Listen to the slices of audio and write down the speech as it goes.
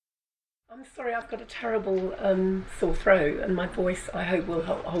I'm sorry, I've got a terrible sore throat, and my voice, I hope, will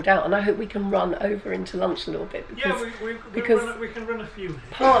hold out, and I hope we can run over into lunch a little bit. Because, we can run a few.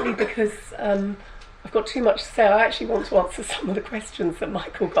 Partly because I've got too much to say. I actually want to answer some of the questions that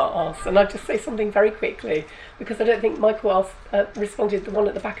Michael got asked, and I'll just say something very quickly, because I don't think Michael responded to the one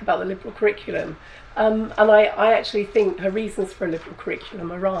at the back about the liberal curriculum. And I actually think her reasons for a liberal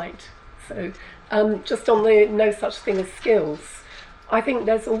curriculum are right. So just on the no such thing as skills, I think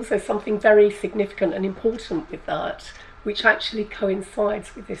there's also something very significant and important with that, which actually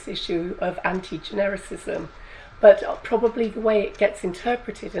coincides with this issue of anti-genericism. But probably the way it gets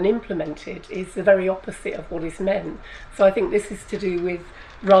interpreted and implemented is the very opposite of what is meant. So I think this is to do with,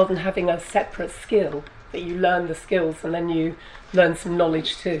 rather than having a separate skill, that you learn the skills and then you learn some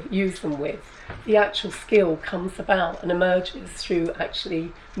knowledge to use them with. The actual skill comes about and emerges through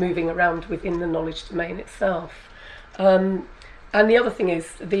actually moving around within the knowledge domain itself. And the other thing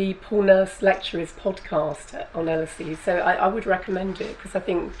is the Paul Nurse Lecturer's podcast on LSE. So I would recommend it, because I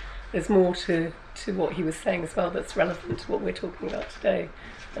think there's more to what he was saying as well that's relevant to what we're talking about today.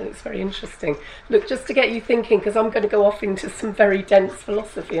 And it's very interesting. Look, just to get you thinking, because I'm going to go off into some very dense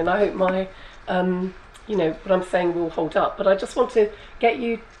philosophy, and I hope my, what I'm saying will hold up. But I just want to get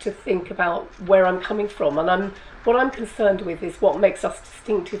you to think about where I'm coming from. And what I'm concerned with is what makes us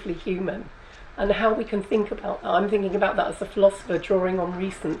distinctively human, and how we can think about that. I'm thinking about that as a philosopher drawing on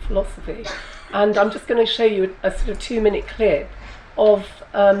recent philosophy. And I'm just going to show you a sort of 2-minute clip of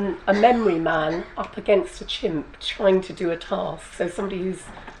a memory man up against a chimp trying to do a task. So somebody who's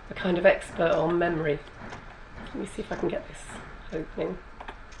a kind of expert on memory. Let me see if I can get this opening.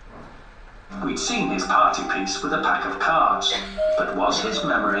 We'd seen his party piece with a pack of cards, but was his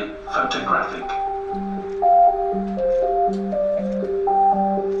memory photographic?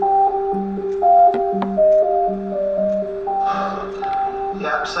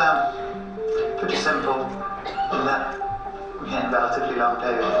 Yeah, it's pretty simple in that we get a relatively long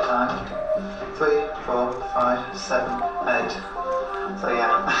period of time. 3, 4, 5, 7, 8. So yeah.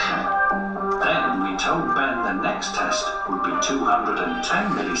 Then we told Ben the next test would be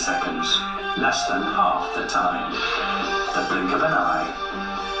 210 milliseconds, less than half the time. The blink of an eye.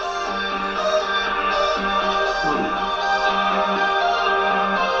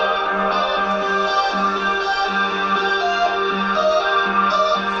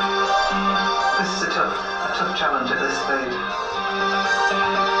 This is a tough challenge at this stage.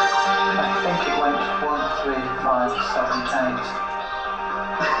 I think it went 1, 3, 5, 7,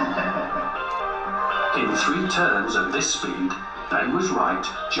 8. In 3 turns at this speed, Ben was right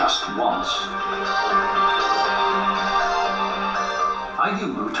just once.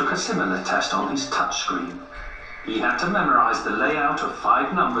 Ayumu took a similar test on his touchscreen. He had to memorize the layout of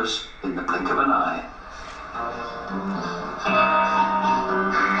 5 numbers in the blink of an eye.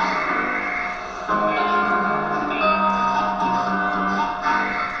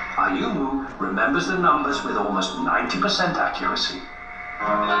 Ayumu remembers the numbers with almost 90% accuracy.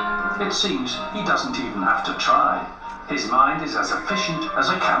 It seems he doesn't even have to try. His mind is as efficient as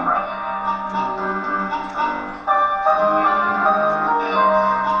a camera.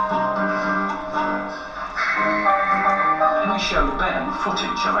 We showed Ben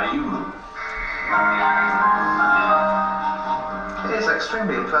footage of Ayumu. It is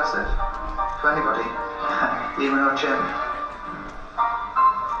extremely impressive for anybody, human or chimp.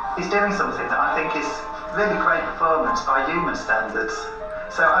 He's doing something that I think is really great performance by human standards.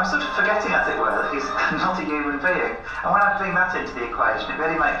 So I'm sort of forgetting, as it were, that he's not a human being. And when I bring that into the equation, it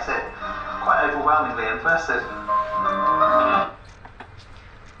really makes it quite overwhelmingly impressive.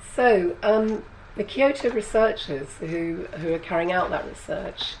 So the Kyoto researchers who are carrying out that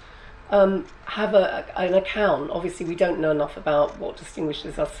research have an account. Obviously, we don't know enough about what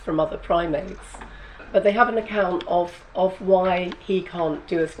distinguishes us from other primates, but they have an account of why he can't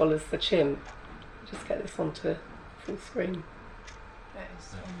do as well as the chimp. Just get this onto full screen.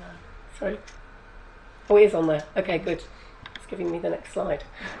 It's on there. Sorry? Oh, it is on there. Okay, good. It's giving me the next slide.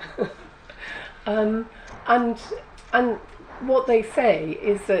 And what they say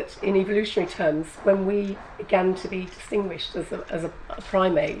is that in evolutionary terms, when we began to be distinguished as a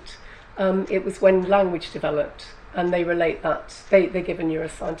primate, it was when language developed, and they relate that, they give a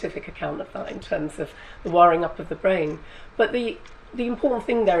neuroscientific account of that in terms of the wiring up of the brain. But the important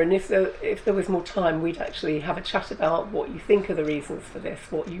thing there, and if there was more time, we'd actually have a chat about what you think are the reasons for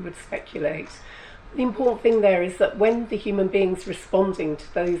this, what you would speculate. The important thing there is that when the human being's responding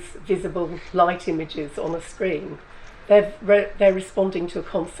to those visible light images on a screen, they're responding to a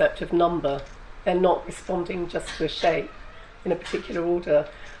concept of number. They're not responding just to a shape in a particular order.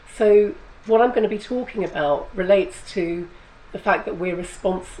 So what I'm going to be talking about relates to the fact that we're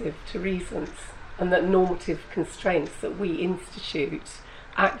responsive to reasons and that normative constraints that we institute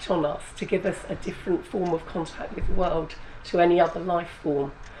act on us to give us a different form of contact with the world to any other life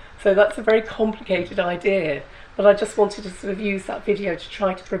form. So that's a very complicated idea, but I just wanted to sort of use that video to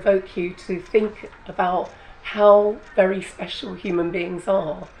try to provoke you to think about how very special human beings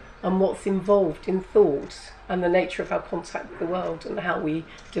are and what's involved in thought and the nature of our contact with the world and how we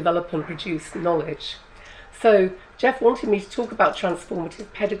develop and produce knowledge. So Jeff wanted me to talk about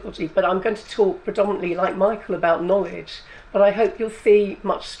transformative pedagogy, but I'm going to talk predominantly, like Michael, about knowledge, but I hope you'll see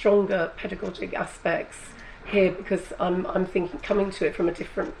much stronger pedagogic aspects here because I'm thinking coming to it from a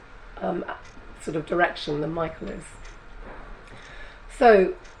different sort of direction than Michael is.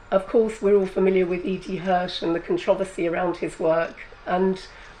 So, of course, we're all familiar with E.D. Hirsch and the controversy around his work, and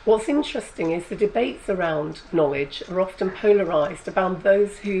what's interesting is the debates around knowledge are often polarised about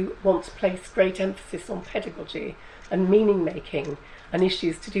those who want to place great emphasis on pedagogy and meaning making and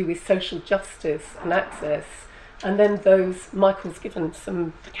issues to do with social justice and access, and then those Michael's given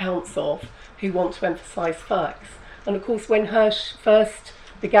some accounts of who want to emphasise facts. And of course, when Hirsch first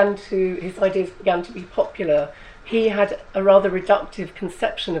his ideas began to be popular, he had a rather reductive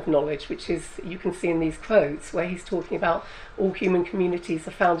conception of knowledge, which is, you can see in these quotes, where he's talking about all human communities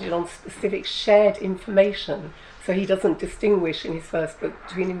are founded on specific shared information. So he doesn't distinguish in his first book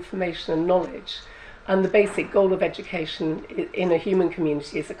between information and knowledge. And the basic goal of education in a human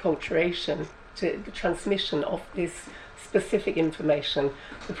community is acculturation, to the transmission of this specific information.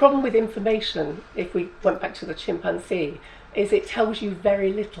 The problem with information, if we went back to the chimpanzee, is it tells you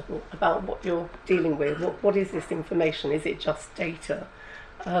very little about what you're dealing with. What is this information? Is it just data?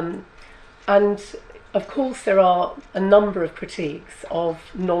 And of course there are a number of critiques of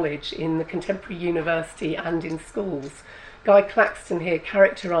knowledge in the contemporary university and in schools. Guy Claxton here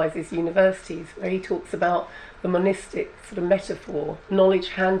characterises universities where he talks about the monistic sort of metaphor, knowledge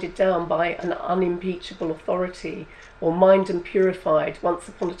handed down by an unimpeachable authority, or mined and purified once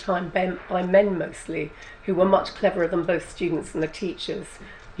upon a time by men mostly, who were much cleverer than both students and the teachers,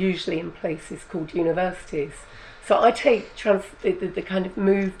 usually in places called universities. So I take the kind of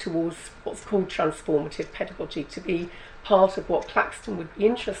move towards what's called transformative pedagogy to be part of what Claxton would be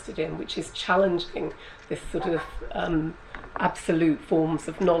interested in, which is challenging this sort of absolute forms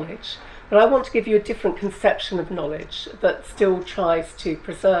of knowledge. But I want to give you a different conception of knowledge that still tries to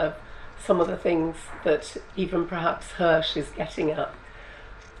preserve some of the things that even perhaps Hirsch is getting at.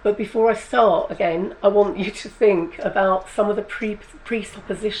 But before I start again, I want you to think about some of the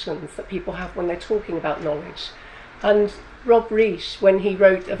presuppositions that people have when they're talking about knowledge. And Rob Reich, when he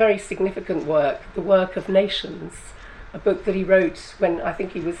wrote a very significant work, The Work of Nations, a book that he wrote when I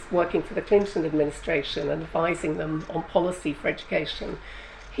think he was working for the Clinton administration and advising them on policy for education,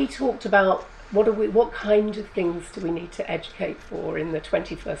 he talked about what kind of things do we need to educate for in the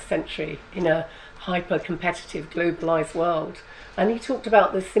 21st century in a hyper-competitive, globalised world. And he talked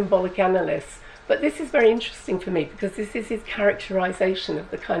about the symbolic analysis. But this is very interesting for me because this is his characterisation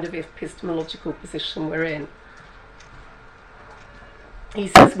of the kind of epistemological position we're in. He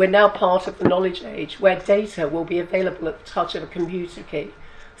says we're now part of the knowledge age where data will be available at the touch of a computer key.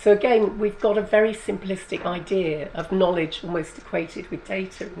 So again, we've got a very simplistic idea of knowledge almost equated with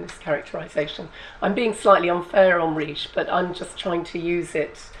data in this characterisation. I'm being slightly unfair on Reich, but I'm just trying to use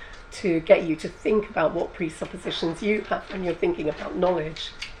it to get you to think about what presuppositions you have when you're thinking about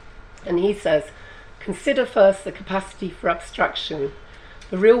knowledge. And he says, consider first the capacity for abstraction.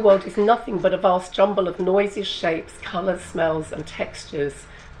 The real world is nothing but a vast jumble of noises, shapes, colours, smells and textures,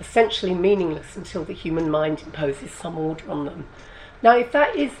 essentially meaningless until the human mind imposes some order on them. Now, if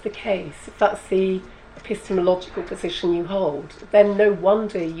that is the case, if that's the epistemological position you hold, then no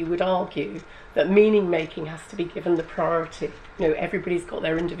wonder you would argue that meaning making has to be given the priority. You know, everybody's got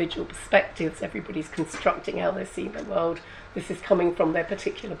their individual perspectives, everybody's constructing how they see the world. This is coming from their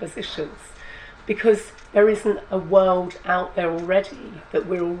particular positions. Because there isn't a world out there already that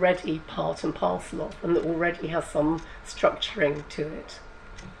we're already part and parcel of and that already has some structuring to it.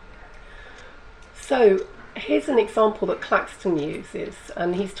 So, here's an example that Claxton uses,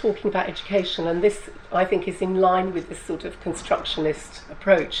 and he's talking about education, and this, I think, is in line with this sort of constructionist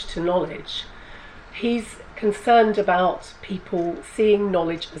approach to knowledge. He's concerned about people seeing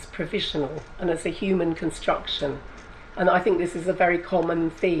knowledge as provisional and as a human construction. And I think this is a very common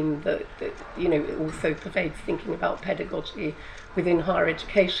theme that you know, also pervades thinking about pedagogy within higher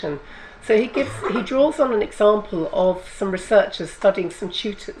education. So he draws on an example of some researchers studying some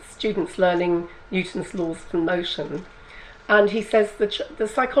students learning Newton's laws of motion. And he says the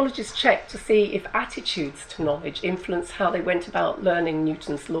psychologists checked to see if attitudes to knowledge influence how they went about learning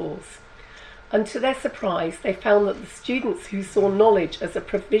Newton's laws. And to their surprise, they found that the students who saw knowledge as a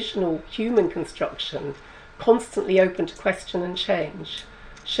provisional human construction, constantly open to question and change,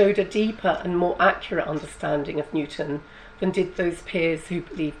 showed a deeper and more accurate understanding of Newton than did those peers who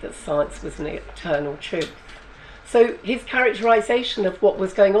believed that science was an eternal truth. So his characterisation of what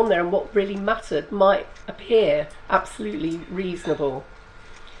was going on there and what really mattered might appear absolutely reasonable.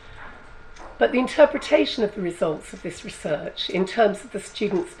 But the interpretation of the results of this research in terms of the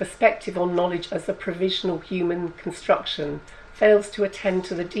student's perspective on knowledge as a provisional human construction fails to attend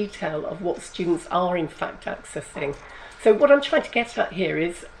to the detail of what students are in fact accessing. So what I'm trying to get at here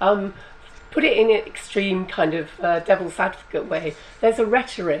is put it in an extreme kind of devil's advocate way. There's a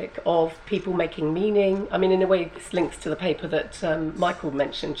rhetoric of people making meaning. I mean, in a way, this links to the paper that Michael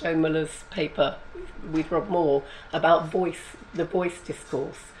mentioned, Joe Muller's paper with Rob Moore about the voice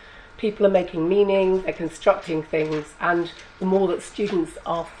discourse. People are making meaning, they're constructing things, and the more that students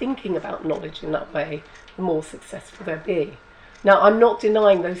are thinking about knowledge in that way, the more successful they'll be. Now, I'm not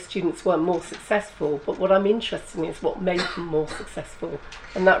denying those students weren't more successful, but what I'm interested in is what made them more successful.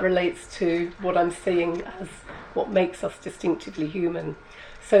 And that relates to what I'm seeing as what makes us distinctively human.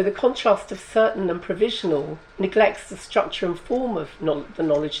 So the contrast of certain and provisional neglects the structure and form of the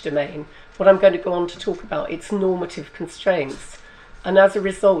knowledge domain. What I'm going to go on to talk about, its normative constraints. And as a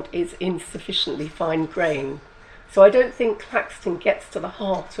result, it's insufficiently fine-grained. So I don't think Claxton gets to the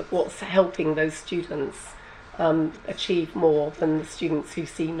heart of what's helping those students achieve more than the students who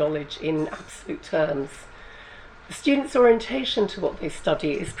see knowledge in absolute terms. The students' orientation to what they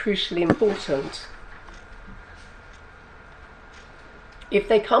study is crucially important. If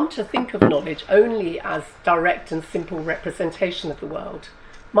they come to think of knowledge only as direct and simple representation of the world,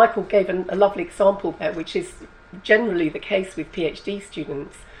 Michael gave a lovely example there, which is generally the case with PhD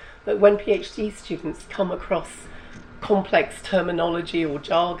students, that when PhD students come across complex terminology or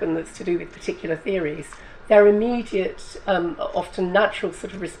jargon that's to do with particular theories, their immediate, often natural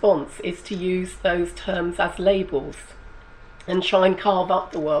sort of response is to use those terms as labels and try and carve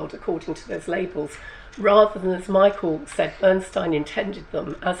up the world according to those labels, rather than, as Michael said, Bernstein intended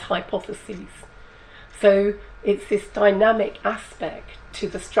them, as hypotheses. So it's this dynamic aspect to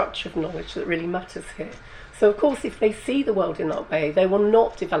the structure of knowledge that really matters here. So of course, if they see the world in that way, they will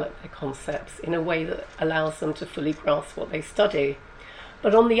not develop their concepts in a way that allows them to fully grasp what they study.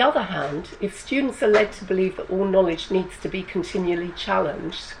 But on the other hand, if students are led to believe that all knowledge needs to be continually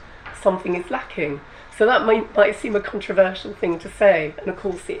challenged, something is lacking. So that might seem a controversial thing to say, and of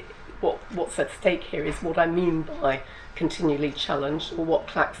course what's at stake here is what I mean by continually challenged, or what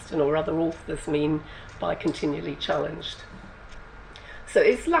Claxton or other authors mean by continually challenged. So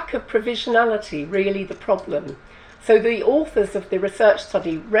is lack of provisionality really the problem? So the authors of the research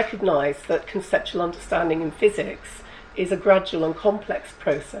study recognise that conceptual understanding in physics is a gradual and complex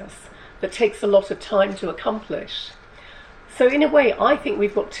process that takes a lot of time to accomplish. So in a way, I think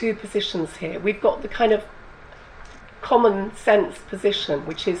we've got two positions here. We've got the kind of common sense position,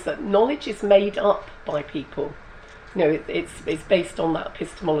 which is that knowledge is made up by people. You know, it's based on that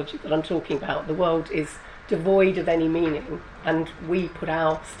epistemology that I'm talking about. The world is devoid of any meaning, and we put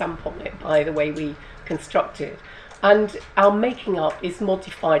our stamp on it by the way we construct it. And our making up is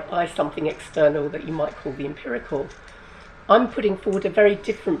modified by something external that you might call the empirical. I'm putting forward a very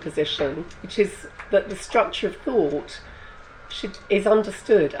different position, which is that the structure of thought is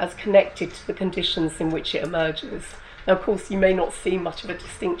understood as connected to the conditions in which it emerges. Now, of course, you may not see much of a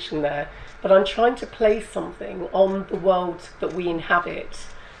distinction there, but I'm trying to place something on the world that we inhabit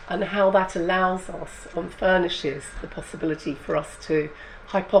and how that allows us and furnishes the possibility for us to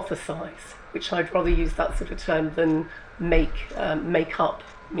hypothesize, which I'd rather use that sort of term than make up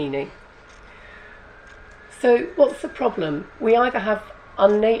meaning. So what's the problem? We either have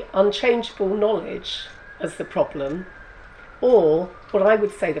unchangeable knowledge as the problem, or what I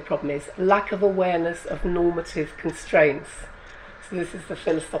would say the problem is lack of awareness of normative constraints. So this is the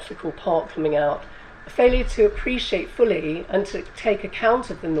philosophical part coming out. A failure to appreciate fully and to take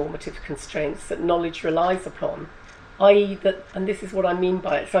account of the normative constraints that knowledge relies upon, i.e. that, and this is what I mean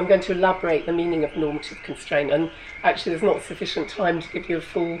by it, so I'm going to elaborate the meaning of normative constraint, and actually there's not sufficient time to give you a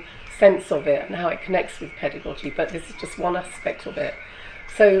full sense of it and how it connects with pedagogy, but this is just one aspect of it.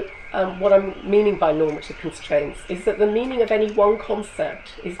 So what I'm meaning by normative constraints is that the meaning of any one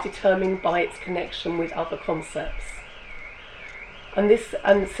concept is determined by its connection with other concepts.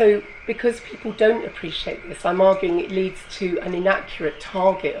 And so because people don't appreciate this, I'm arguing it leads to an inaccurate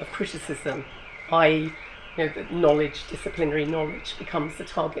target of criticism, i.e. that knowledge, disciplinary knowledge, becomes the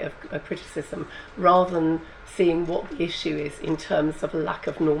target of criticism, rather than seeing what the issue is in terms of a lack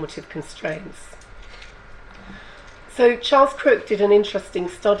of normative constraints. So Charles Crook did an interesting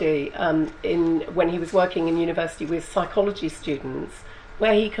study when he was working in university with psychology students,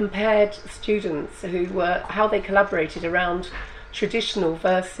 where he compared students how they collaborated around traditional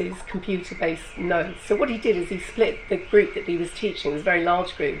versus computer-based notes. So what he did is he split the group that he was teaching, it was a very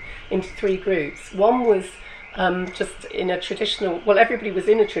large group, into 3 groups. One was just in a traditional, well, everybody was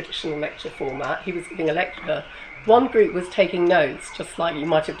in a traditional lecture format. He was giving a lecture. One group was taking notes, just like you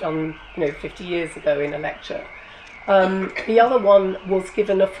might have done, 50 years ago in a lecture. The other one was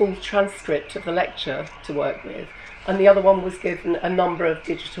given a full transcript of the lecture to work with, and the other one was given a number of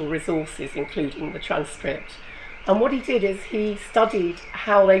digital resources, including the transcript. And what he did is he studied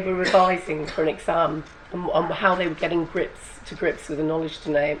how they were revising for an exam and how they were getting to grips with the knowledge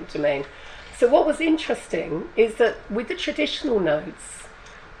domain. So what was interesting is that with the traditional notes,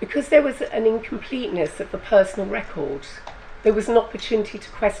 because there was an incompleteness of the personal record, there was an opportunity to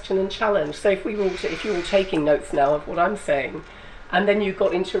question and challenge. So if you were all taking notes now of what I'm saying, and then you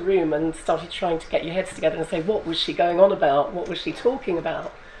got into a room and started trying to get your heads together and say, what was she going on about? What was she talking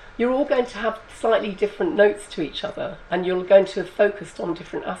about? You're all going to have slightly different notes to each other, and you're going to have focused on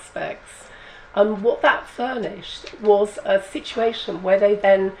different aspects. And what that furnished was a situation where they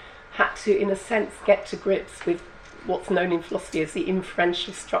then had to, in a sense, get to grips with what's known in philosophy as the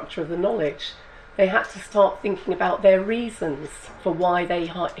inferential structure of the knowledge. They had to start thinking about their reasons for why they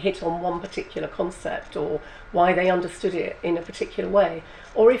hit on one particular concept, or why they understood it in a particular way.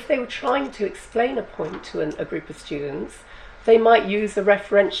 Or if they were trying to explain a point to a group of students, they might use a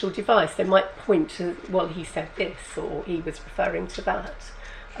referential device. They might point to, well, he said this, or he was referring to that,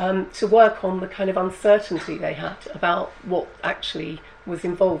 to work on the kind of uncertainty they had about what actually was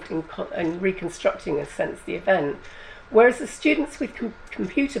involved in reconstructing, in a sense, the event. Whereas the students with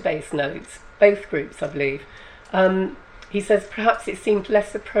computer-based notes, both groups, I believe, he says perhaps it seemed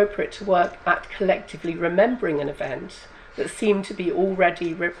less appropriate to work at collectively remembering an event that seemed to be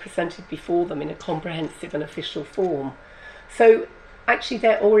already represented before them in a comprehensive and official form. So actually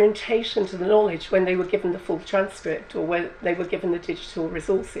their orientation to the knowledge when they were given the full transcript, or when they were given the digital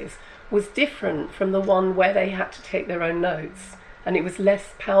resources, was different from the one where they had to take their own notes, and it was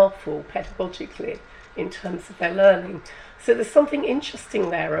less powerful pedagogically in terms of their learning. So there's something interesting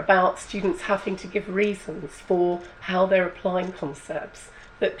there about students having to give reasons for how they're applying concepts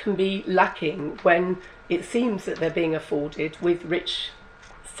that can be lacking when it seems that they're being afforded with rich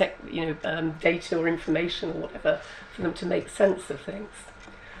data or information or whatever for them to make sense of things.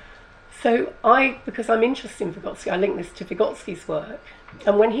 So because I'm interested in Vygotsky, I link this to Vygotsky's work.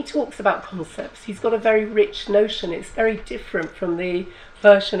 And when he talks about concepts, he's got a very rich notion. It's very different from the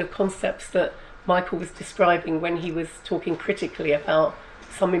version of concepts that Michael was describing when he was talking critically about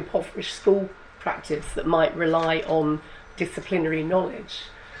some impoverished school practice that might rely on disciplinary knowledge.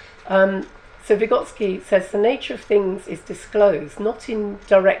 So Vygotsky says the nature of things is disclosed not in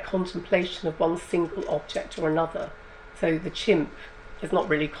direct contemplation of one single object or another. So the chimp, there's not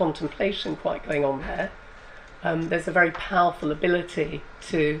really contemplation quite going on there. There's a very powerful ability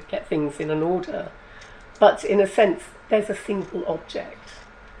to get things in an order, but in a sense there's a single object.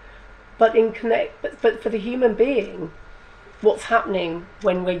 But for the human being, what's happening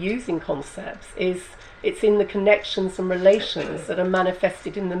when we're using concepts is it's in the connections and relations that are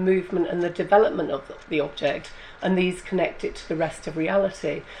manifested in the movement and the development of the object, and these connect it to the rest of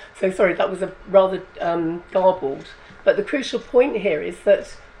reality. So sorry, that was a rather garbled, but the crucial point here is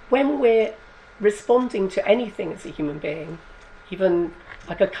that when we're responding to anything as a human being, even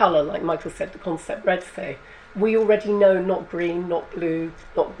like a colour, like Michael said, the concept red, say, we already know not green, not blue,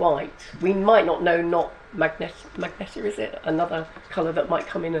 not white. We might not know not magenta, is it? Another colour that might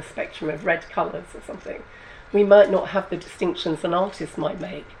come in a spectrum of red colours or something. We might not have the distinctions an artist might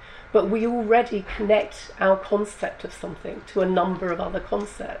make, but we already connect our concept of something to a number of other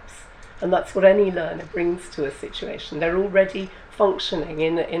concepts. And that's what any learner brings to a situation. They're already functioning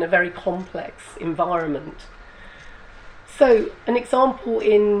in a very complex environment. So, an example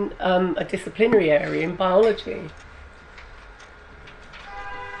in a disciplinary area in biology,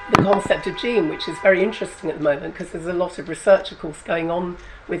 the concept of gene, which is very interesting at the moment because there's a lot of research, of course, going on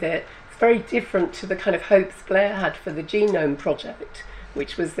with it. It's very different to the kind of hopes Blair had for the genome project,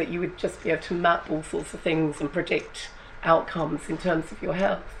 which was that you would just be able to map all sorts of things and predict outcomes in terms of your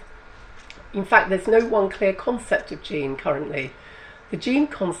health. In fact, there's no one clear concept of gene currently. The gene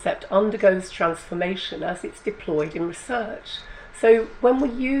concept undergoes transformation as it's deployed in research. So when we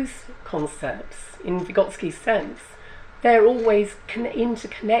use concepts in Vygotsky's sense, they're always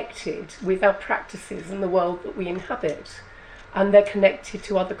interconnected with our practices and the world that we inhabit, and they're connected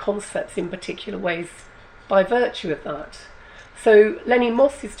to other concepts in particular ways by virtue of that. So Lenny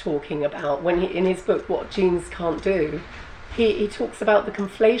Moss is talking about, in his book What Genes Can't Do, he talks about the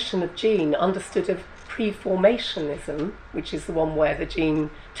conflation of gene understood of preformationism, which is the one where the gene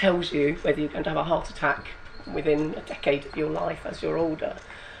tells you whether you're going to have a heart attack within a decade of your life as you're older,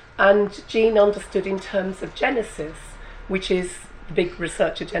 and gene understood in terms of genesis, which is the big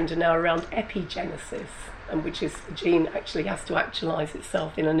research agenda now around epigenesis, and which is the gene actually has to actualize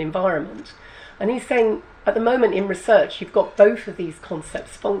itself in an environment. And he's saying at the moment in research you've got both of these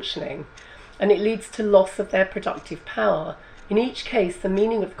concepts functioning, and it leads to loss of their productive power. In each case, the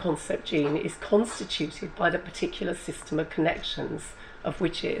meaning of the concept gene is constituted by the particular system of connections of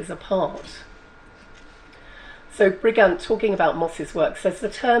which it is a part. So Brigant, talking about Moss's work, says the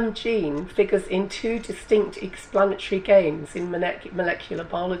term gene figures in two distinct explanatory games in molecular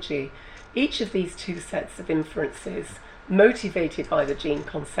biology. Each of these two sets of inferences, motivated by the gene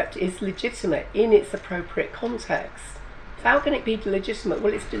concept, is legitimate in its appropriate context. So how can it be legitimate?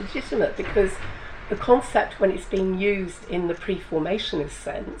 Well, it's legitimate because the concept, when it's being used in the preformationist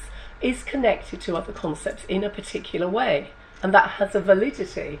sense, is connected to other concepts in a particular way, and that has a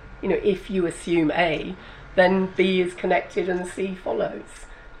validity. If you assume A, then B is connected and C follows.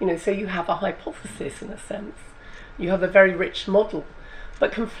 So you have a hypothesis in a sense. You have a very rich model.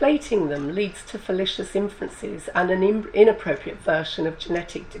 But conflating them leads to fallacious inferences and an inappropriate version of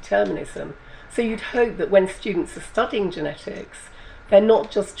genetic determinism. So you'd hope that when students are studying genetics, they're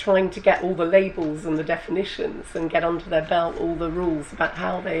not just trying to get all the labels and the definitions and get under their belt all the rules about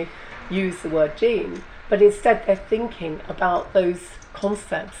how they use the word gene, but instead they're thinking about those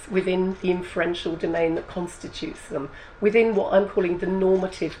concepts within the inferential domain that constitutes them, within what I'm calling the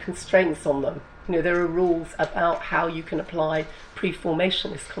normative constraints on them. There are rules about how you can apply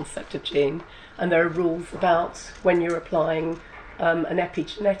preformationist concept of gene, and there are rules about when you're applying an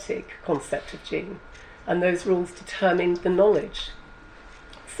epigenetic concept of gene, and those rules determine the knowledge.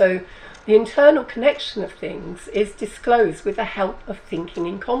 So the internal connection of things is disclosed with the help of thinking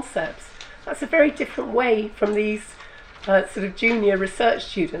in concepts. That's a very different way from these sort of junior research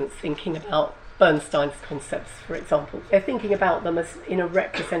students thinking about Bernstein's concepts, for example. They're thinking about them as in a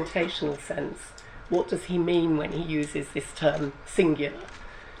representational sense. What does he mean when he uses this term singular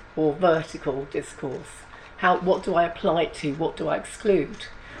or vertical discourse? What do I apply it to? What do I exclude?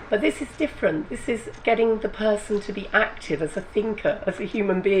 But this is different. This is getting the person to be active as a thinker, as a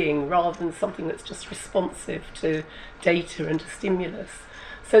human being, rather than something that's just responsive to data and to stimulus.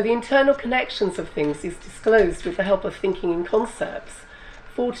 So the internal connections of things is disclosed with the help of thinking in concepts.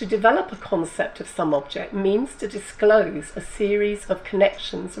 For to develop a concept of some object means to disclose a series of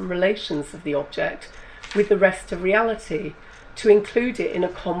connections and relations of the object with the rest of reality, to include it in a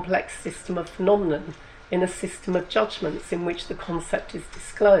complex system of phenomenon, in a system of judgments in which the concept is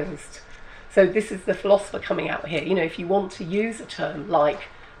disclosed. So this is the philosopher coming out here. If you want to use a term like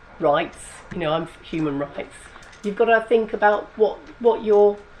rights, I'm for human rights, you've got to think about what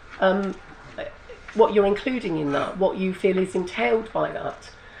you're including in that, what you feel is entailed by that.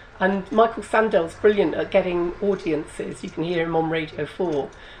 And Michael Sandel's brilliant at getting audiences, you can hear him on Radio 4,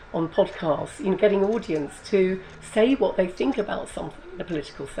 on podcasts, getting audience to say what they think about something in a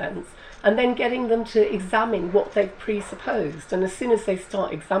political sense, and then getting them to examine what they've presupposed. And as soon as they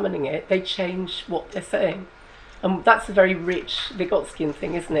start examining it, they change what they're saying. And that's a very rich Vygotskian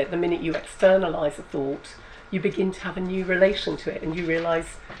thing, isn't it? The minute you externalise a thought, you begin to have a new relation to it, and you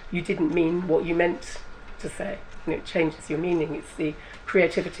realise you didn't mean what you meant to say. It changes your meaning. It's the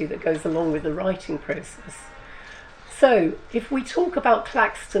creativity that goes along with the writing process. So if we talk about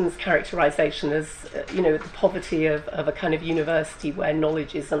Claxton's characterisation as, the poverty of a kind of university where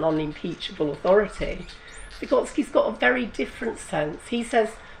knowledge is an unimpeachable authority, Vygotsky's got a very different sense. He says,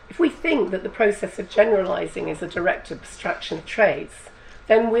 if we think that the process of generalising is a direct abstraction of traits,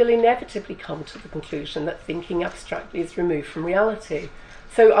 then we'll inevitably come to the conclusion that thinking abstractly is removed from reality.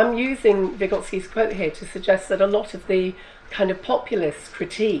 So I'm using Vygotsky's quote here to suggest that a lot of the kind of populist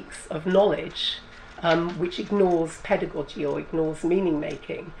critiques of knowledge, which ignores pedagogy or ignores meaning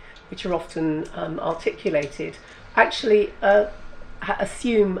making, which are often articulated, actually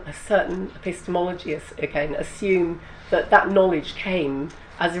assume a certain epistemology, again, assume that knowledge came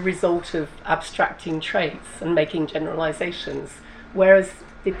as a result of abstracting traits and making generalizations, whereas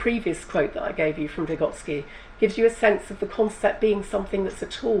the previous quote that I gave you from Vygotsky gives you a sense of the concept being something that's a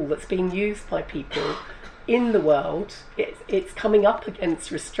tool that's being used by people in the world. It's coming up against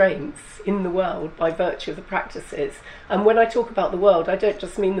restraints in the world by virtue of the practices. And when I talk about the world, I don't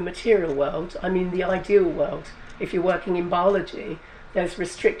just mean the material world, I mean the ideal world. If you're working in biology, there's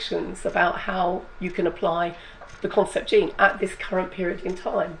restrictions about how you can apply the concept gene at this current period in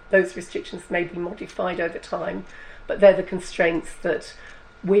time. Those restrictions may be modified over time, but they're the constraints that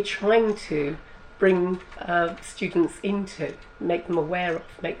we're trying to bring students into, make them aware of,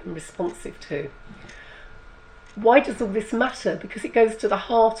 make them responsive to. Why does all this matter? Because it goes to the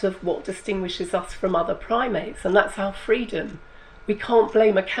heart of what distinguishes us from other primates, and that's our freedom. We can't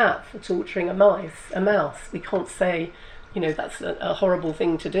blame a cat for torturing a mouse. We can't say, that's a horrible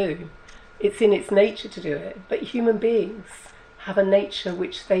thing to do. It's in its nature to do it. But human beings have a nature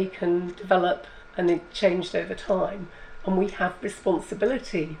which they can develop, and it changed over time. And we have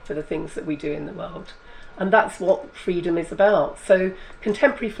responsibility for the things that we do in the world. And that's what freedom is about. So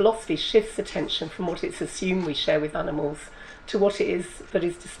contemporary philosophy shifts attention from what it's assumed we share with animals to what it is that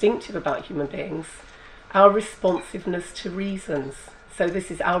is distinctive about human beings, our responsiveness to reasons. So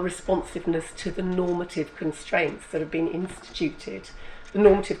this is our responsiveness to the normative constraints that have been instituted, the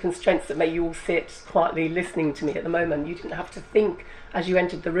normative constraints that make you all sit quietly listening to me at the moment. You didn't have to think as you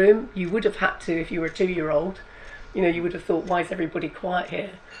entered the room. You would have had to if you were a 2-year-old. You would have thought, why is everybody quiet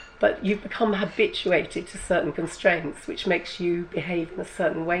here? But you've become habituated to certain constraints, which makes you behave in a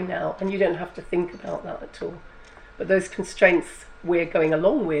certain way now, and you don't have to think about that at all. But those constraints we're going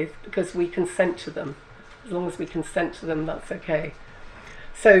along with because we consent to them. As long as we consent to them, that's okay.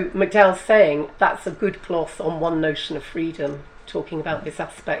 So McDowell's saying that's a good gloss on one notion of freedom, talking about this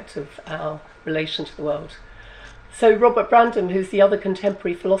aspect of our relation to the world. So Robert Brandom, who's the other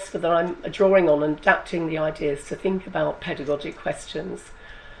contemporary philosopher that I'm drawing on and adapting the ideas to think about pedagogic questions,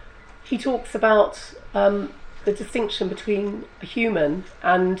 he talks about the distinction between a human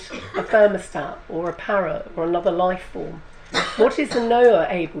and a thermostat or a parrot or another life form. What is a knower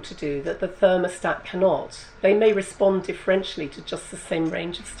able to do that the thermostat cannot? They may respond differentially to just the same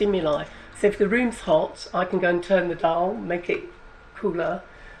range of stimuli. So if the room's hot, I can go and turn the dial, make it cooler,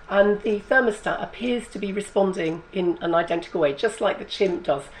 and the thermostat appears to be responding in an identical way, just like the chimp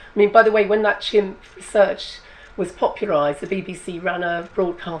does. I mean, by the way, when that chimp research was popularised, the BBC ran a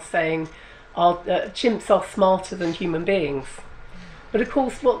broadcast saying chimps are smarter than human beings. But of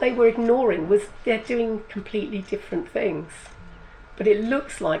course what they were ignoring was they're doing completely different things. But it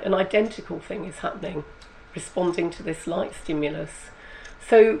looks like an identical thing is happening, responding to this light stimulus.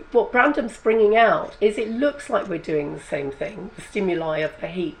 So what Brandom's bringing out is it looks like we're doing the same thing, the stimuli of the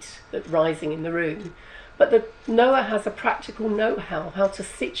heat that's rising in the room, but the knower has a practical know-how how to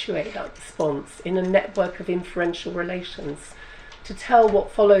situate that response in a network of inferential relations, to tell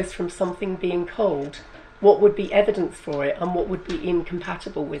what follows from something being cold, what would be evidence for it and what would be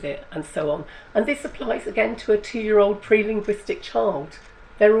incompatible with it, and so on. And this applies again to a 2-year-old pre-linguistic child.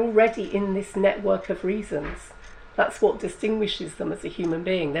 They're already in this network of reasons. That's what distinguishes them as a human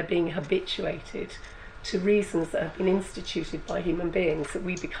being. They're being habituated to reasons that have been instituted by human beings that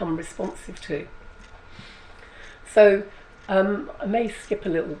we become responsive to. So I may skip a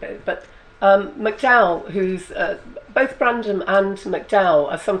little bit, but McDowell, who's both Brandom and McDowell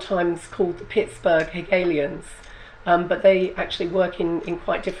are sometimes called the Pittsburgh Hegelians, but they actually work in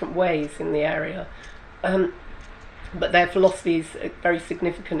quite different ways in the area. But their philosophy is very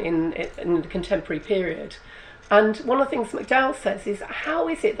significant in the contemporary period. And one of the things McDowell says is, how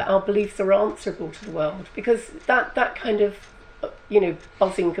is it that our beliefs are answerable to the world? Because that kind of,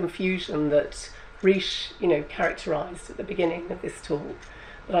 buzzing confusion that Risch, characterised at the beginning of this talk,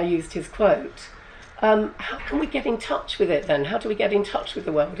 that I used his quote, how can we get in touch with it then? How do we get in touch with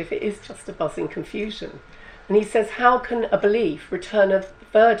the world if it is just a buzzing confusion? And he says, how can a belief return a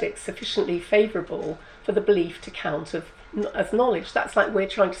verdict sufficiently favourable for the belief to count as knowledge? That's like we're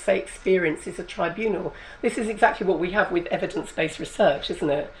trying to say experience is a tribunal. This is exactly what we have with evidence-based research, isn't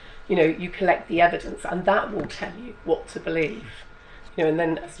it? You collect the evidence and that will tell you what to believe. And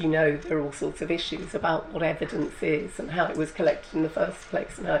then, as you know, there are all sorts of issues about what evidence is and how it was collected in the first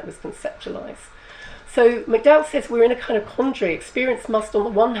place and how it was conceptualised. So McDowell says we're in a kind of quandary. Experience must, on the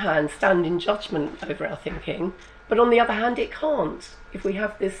one hand, stand in judgment over our thinking, but on the other hand, it can't, if we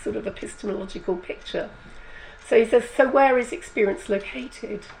have this sort of epistemological picture. So he says, so where is experience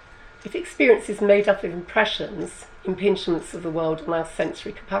located? If experience is made up of impressions, impingements of the world on our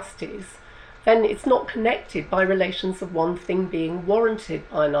sensory capacities, then it's not connected by relations of one thing being warranted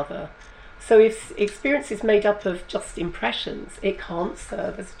by another. So if experience is made up of just impressions, it can't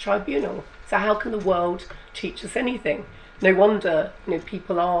serve as a tribunal. So how can the world teach us anything? No wonder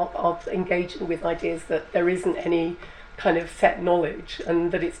people are engaging with ideas that there isn't any kind of set knowledge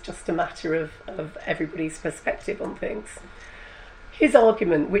and that it's just a matter of everybody's perspective on things. His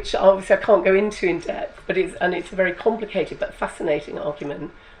argument, which obviously I can't go into in depth, but it's a very complicated but fascinating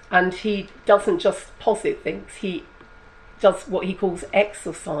argument, and he doesn't just posit things, he does what he calls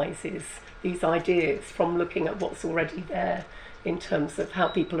exercises these ideas from looking at what's already there in terms of how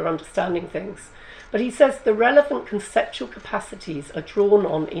people are understanding things. But he says the relevant conceptual capacities are drawn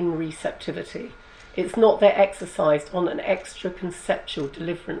on in receptivity. It's not they're exercised on an extra conceptual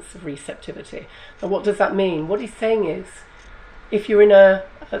deliverance of receptivity. Now what does that mean? What he's saying is, if you're in a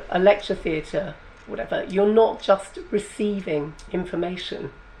lecture theatre, whatever, you're not just receiving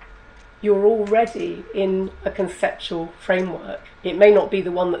information. You're already in a conceptual framework. It may not be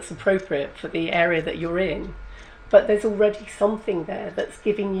the one that's appropriate for the area that you're in, but there's already something there that's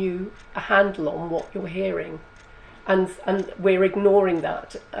giving you a handle on what you're hearing. And we're ignoring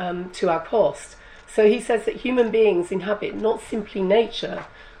that to our cost. So he says that human beings inhabit not simply nature,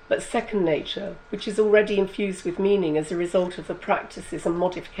 but second nature, which is already infused with meaning as a result of the practices and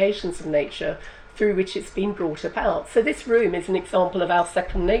modifications of nature through which it's been brought about. So this room is an example of our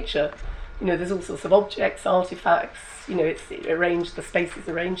second nature. You know, there's all sorts of objects, artifacts, you know, it's arranged, the space is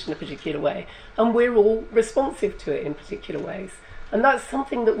arranged in a particular way, and we're all responsive to it in particular ways. And that's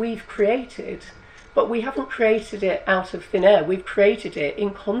something that we've created, but we haven't created it out of thin air. We've created it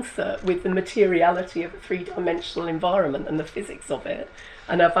in concert with the materiality of a three-dimensional environment and the physics of it,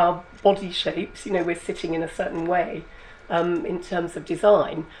 and of our body shapes. You know, we're sitting in a certain way in terms of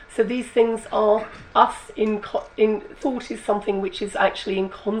design. So these things are us in thought is something which is actually in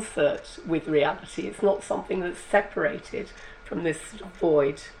concert with reality. It's not something that's separated from this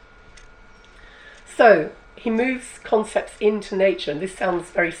void. So he moves concepts into nature, and this sounds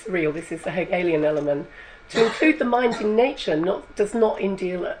very surreal. This is the Hegelian element. To include the mind in nature does not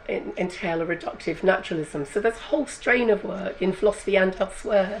entail a reductive naturalism. So there's a whole strain of work in philosophy and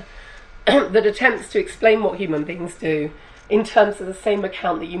elsewhere that attempts to explain what human beings do in terms of the same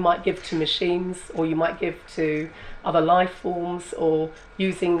account that you might give to machines, or you might give to other life forms, or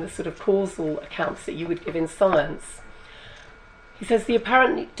using the sort of causal accounts that you would give in science. He says the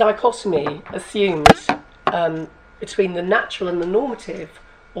apparent dichotomy assumed between the natural and the normative,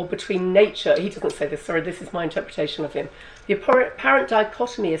 or between nature, he doesn't say this, sorry, this is my interpretation of him. The apparent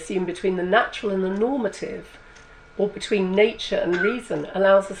dichotomy assumed between the natural and the normative, or between nature and reason,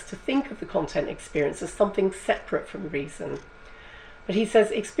 allows us to think of the content experience as something separate from reason. But he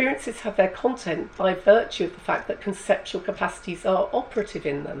says experiences have their content by virtue of the fact that conceptual capacities are operative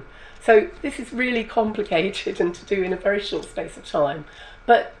in them. So this is really complicated and to do in a very short space of time.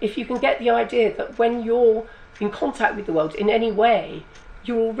 But if you can get the idea that when you're in contact with the world in any way,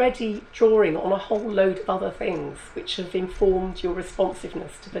 you're already drawing on a whole load of other things which have informed your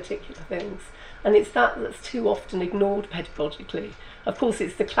responsiveness to particular things. And it's that that's too often ignored pedagogically. Of course,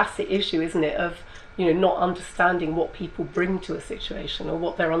 it's the classic issue, isn't it, of, you know, not understanding what people bring to a situation or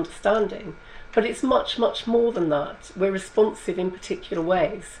what they're understanding. But it's much, much more than that. We're responsive in particular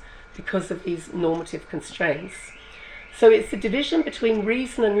ways because of these normative constraints. So it's the division between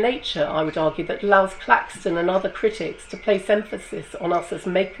reason and nature, I would argue, that allows Claxton and other critics to place emphasis on us as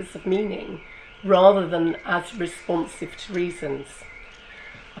makers of meaning rather than as responsive to reasons.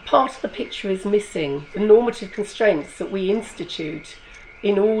 A part of the picture is missing, the normative constraints that we institute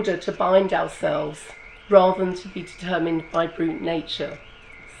in order to bind ourselves rather than to be determined by brute nature.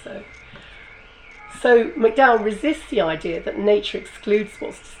 So McDowell resists the idea that nature excludes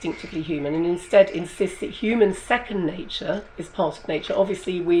what's distinctively human, and instead insists that human second nature is part of nature.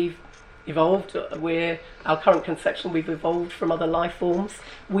 Obviously we've evolved, our current conception, we've evolved from other life forms.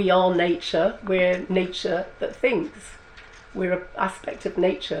 We are nature, we're nature that thinks. We're an aspect of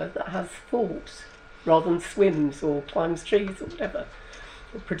nature that has thought, rather than swims or climbs trees or whatever,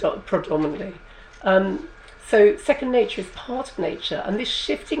 predominantly. So second nature is part of nature, and this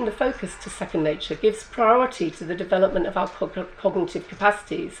shifting the focus to second nature gives priority to the development of our cognitive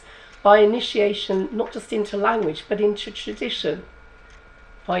capacities by initiation, not just into language, but into tradition,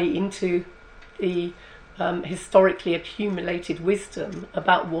 i.e. into the historically accumulated wisdom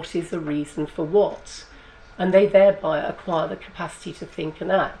about what is a reason for what. And they thereby acquire the capacity to think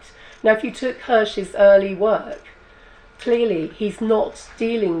and act. Now, if you took Hirsch's early work, clearly he's not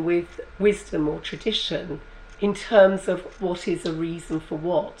dealing with wisdom or tradition in terms of what is a reason for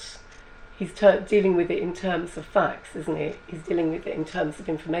what. He's dealing with it in terms of facts, isn't he? He's dealing with it in terms of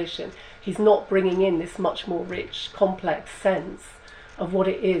information. He's not bringing in this much more rich, complex sense of what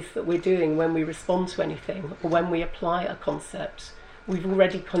it is that we're doing when we respond to anything or when we apply a concept. We've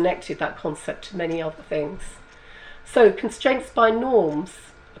already connected that concept to many other things. So constraints by norms,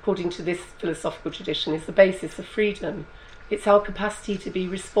 according to this philosophical tradition, is the basis of freedom. It's our capacity to be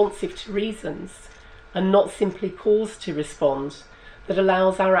responsive to reasons and not simply cause to respond that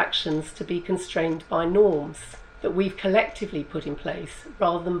allows our actions to be constrained by norms that we've collectively put in place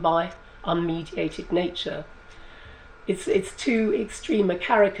rather than by unmediated nature. it's too extreme a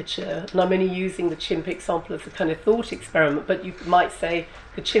caricature, and I'm only using the chimp example as a kind of thought experiment, but you might say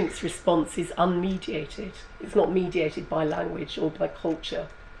the chimp's response is unmediated. It's not mediated by language or by culture,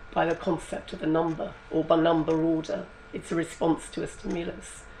 by the concept of a number or by number order. It's a response to a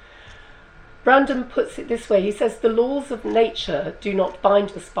stimulus. Brandon puts it this way. He says, the laws of nature do not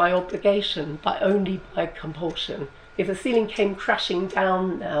bind us by obligation, but only by compulsion. If the ceiling came crashing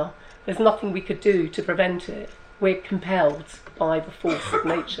down now, there's nothing we could do to prevent it. We're compelled by the force of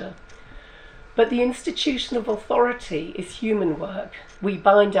nature. But the institution of authority is human work. We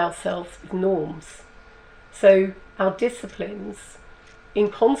bind ourselves with norms. So our disciplines, in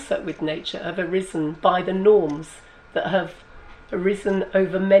concert with nature, have arisen by the norms that have arisen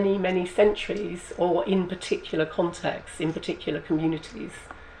over many, many centuries, or in particular contexts, in particular communities,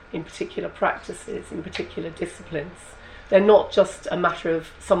 in particular practices, in particular disciplines. They're not just a matter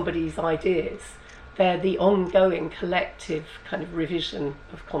of somebody's ideas. They're the ongoing collective kind of revision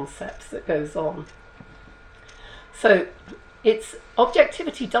of concepts that goes on. So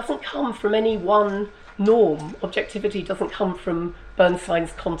objectivity doesn't come from any one norm. Objectivity doesn't come from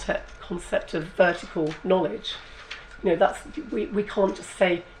Bernstein's concept of vertical knowledge. We can't just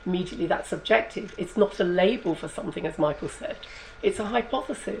say immediately that's objective. It's not a label for something, as Michael said. It's a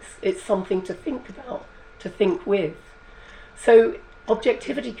hypothesis. It's something to think about, to think with. So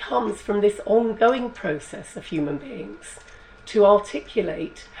objectivity comes from this ongoing process of human beings to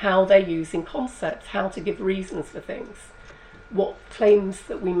articulate how they're using concepts, how to give reasons for things, what claims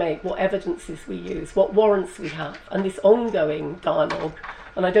that we make, what evidences we use, what warrants we have, and this ongoing dialogue.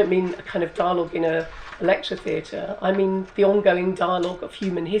 And I don't mean a kind of dialogue in a lecture theatre, I mean the ongoing dialogue of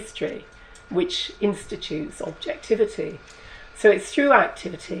human history, which institutes objectivity. So it's through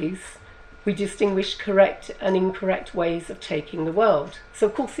activities we distinguish correct and incorrect ways of taking the world. So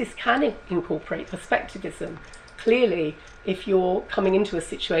of course this can incorporate perspectivism. Clearly, if you're coming into a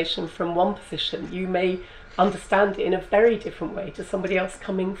situation from one position, you may understand it in a very different way to somebody else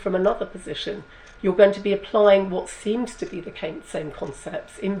coming from another position. You're going to be applying what seems to be the same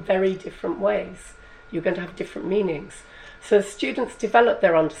concepts in very different ways. You're going to have different meanings. So as students develop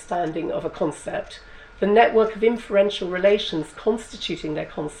their understanding of a concept, the network of inferential relations constituting their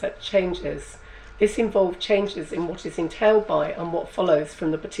concept changes. This involves changes in what is entailed by and what follows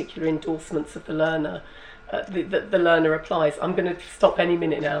from the particular endorsements of the learner. The learner applies. I'm going to stop any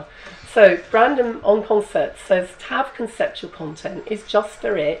minute now. So Brandon on concepts says to have conceptual content is just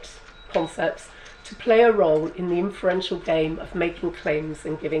for it, concepts, to play a role in the inferential game of making claims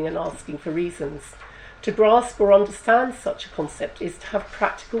and giving and asking for reasons. To grasp or understand such a concept is to have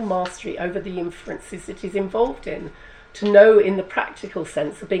practical mastery over the inferences it is involved in, to know in the practical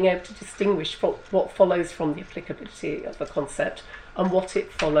sense of being able to distinguish what follows from the applicability of a concept and what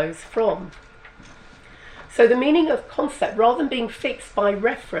it follows from. So the meaning of concept, rather than being fixed by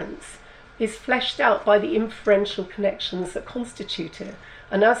reference, is fleshed out by the inferential connections that constitute it.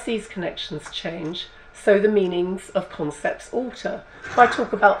 And as these connections change, so the meanings of concepts alter. If I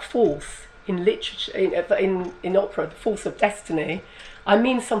talk about force in literature, in opera, the force of destiny, I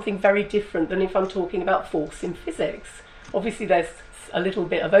mean something very different than if I'm talking about force in physics. Obviously there's a little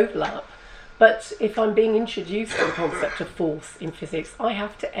bit of overlap, but if I'm being introduced to the concept of force in physics, I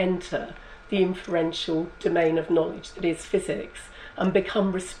have to enter the inferential domain of knowledge that is physics and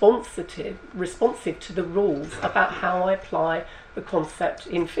become responsive to the rules about how I apply the concept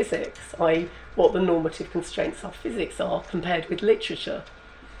in physics, i.e. what the normative constraints of physics are compared with literature.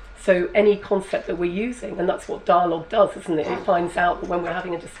 So any concept that we're using, and that's what dialogue does, isn't it? It finds out that when we're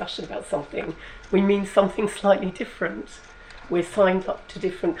having a discussion about something, we mean something slightly different. We're signed up to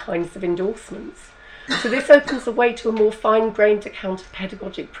different kinds of endorsements. So this opens the way to a more fine-grained account of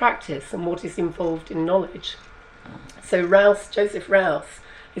pedagogic practice and what is involved in knowledge. So Joseph Rouse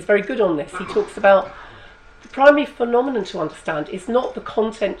is very good on this. He talks about the primary phenomenon to understand is not the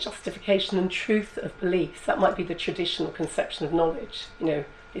content, justification and truth of beliefs. That might be the traditional conception of knowledge.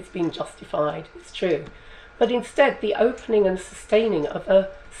 It's been justified, it's true. But instead, the opening and sustaining of a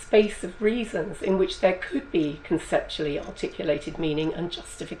space of reasons in which there could be conceptually articulated meaning and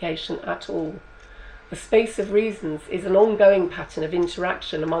justification at all. The space of reasons is an ongoing pattern of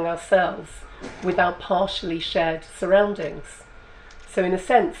interaction among ourselves with our partially shared surroundings. So in a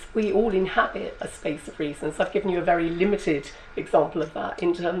sense, we all inhabit a space of reasons. I've given you a very limited example of that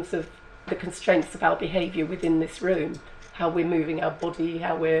in terms of the constraints of our behaviour within this room, how we're moving our body,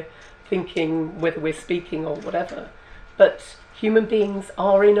 how we're thinking, whether we're speaking or whatever. But human beings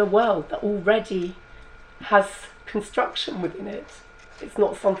are in a world that already has construction within it. It's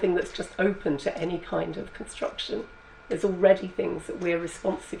not something that's just open to any kind of construction. There's already things that we're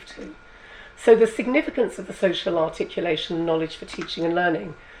responsive to. So the significance of the social articulation and knowledge for teaching and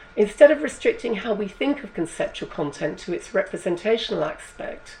learning, instead of restricting how we think of conceptual content to its representational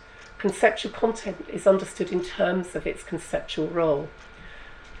aspect, conceptual content is understood in terms of its conceptual role.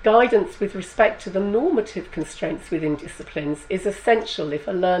 Guidance with respect to the normative constraints within disciplines is essential if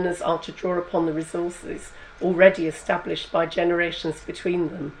learners are to draw upon the resources already established by generations between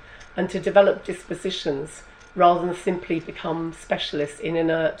them and to develop dispositions rather than simply become specialists in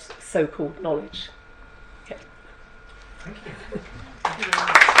inert so-called knowledge. Okay. Thank you. Thank you very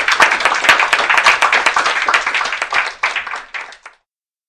much.